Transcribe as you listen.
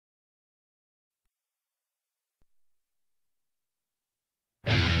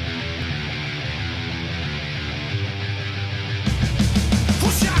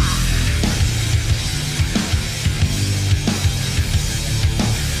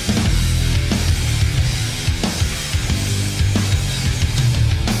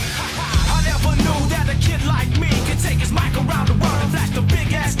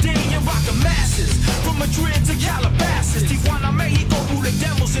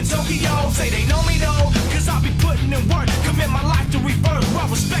in Tokyo. Say they know me though, cause I be putting in work. Commit my life to rebirth. Well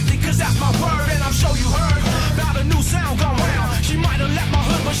respected, cause that's my word. And I'm sure you heard about a new sound gone round. She might have left my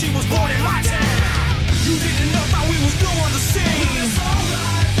hood, but she was born in my town. You didn't know how we was new on the scene. It's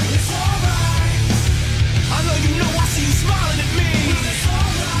alright, it's alright. I know you know, I see you smiling at me. It's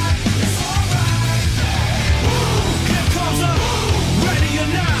alright, it's alright. Here comes the ready or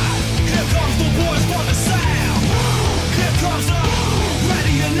not. Here comes the boys for the sound. Here comes the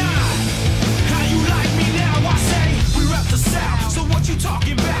ready or not. How you like me now? I say we rep the South. So what you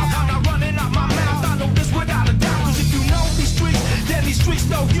talking about? I'm not running out my mouth. I know this without a doubt. Cause if you know these streets, then these streets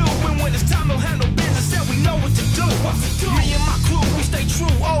know you. And when it's time to handle business, then we know what to do. Me and my crew, we stay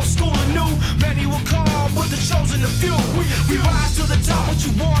true, old school and new. Many will call, but the chosen a few. We rise to the top, what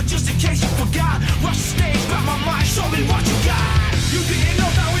you want, just in case you forgot. Rush the stage, grab my mic, show me what you got. You didn't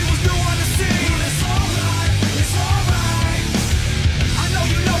know that we was new on the scene. It's alright, it's alright. I know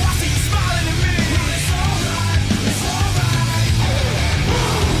you know, I see you smiling at me. It's alright, it's alright.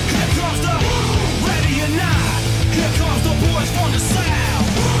 Here comes the ready or not. Here comes the boys from the South.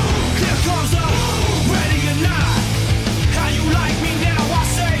 Here comes the ready or not. How you like me now? I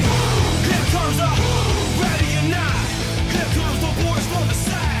say. Here comes the ready or not. Here comes the boys from the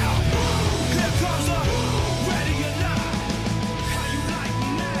South. Here comes the ready or not. How you like me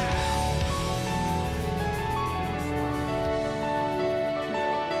now?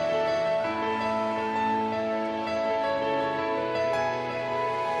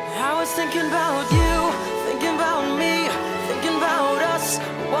 I was thinking about you, thinking about me, thinking about us,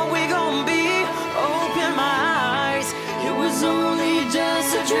 what we gon' be. Open my eyes, it was only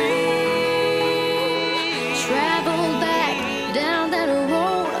just a dream. Travel back down that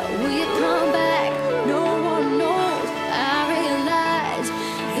road, will you come back? No one knows. I realize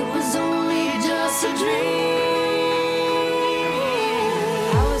it was only just a dream.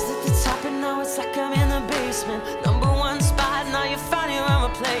 I was at the top and now it's like I'm in the basement. #1 spot, now you found your own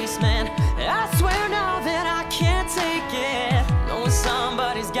replacement. I swear now that I can't take it, knowing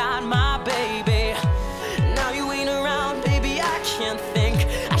somebody's got my baby. Now you ain't around, baby, I can't think.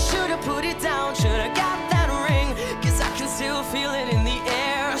 I should've put it down, should've got that ring, cause I can still feel it in the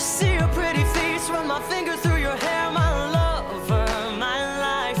air. See your pretty face, run my fingers through your hair. My lover, my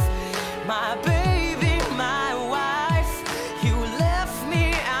life, my baby, my wife. You left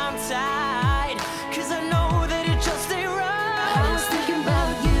me, I'm tied, cause I know that it just ain't right. I was thinking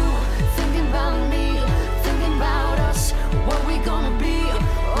about you, thinking about me, thinking about us, what we gonna be.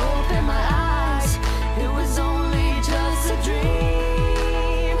 Open my eyes, it was only just a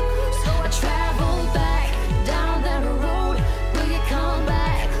dream. So I traveled back down that road, will you come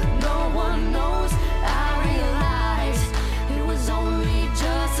back? No one knows. I realized it was only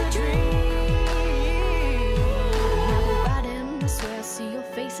just a dream. Now we're riding, I swear I see your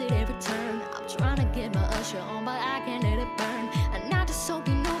face at every turn. I'm trying to get my usher on, but I can't let it burn. And I just hope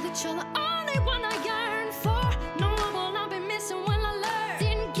you know that you're the only one I yearn for. No one will I be missing when I learn.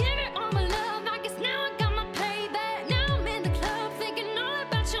 Didn't give it all my love, I guess now I got my payback. Now I'm in the club thinking all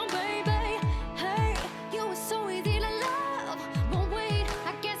about your baby. Hey, you were so easy to love, but wait,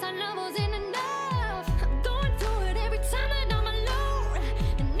 I guess our love wasn't enough. I'm going through it every time that I'm alone,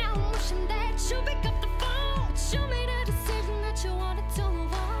 and now I'm wishing that you pick up the phone. But you made a decision that you wanted to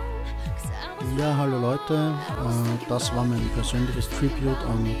move on. 'Cause I was Ja, hallo Leute, das war mein persönliches Tribute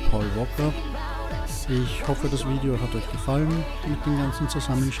an Paul Walker. Ich hoffe, das Video hat euch gefallen mit den ganzen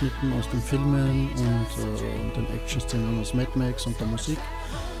Zusammenschnitten aus den Filmen und den Action-Szenen aus Mad Max und der Musik.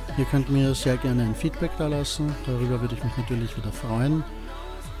 Ihr könnt mir sehr gerne ein Feedback da lassen, darüber würde ich mich natürlich wieder freuen.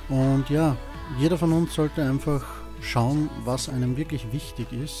 Und ja, jeder von uns sollte einfach schauen, was einem wirklich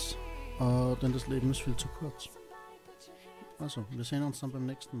wichtig ist, denn das Leben ist viel zu kurz. Also, wir sehen uns dann beim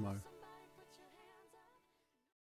nächsten Mal.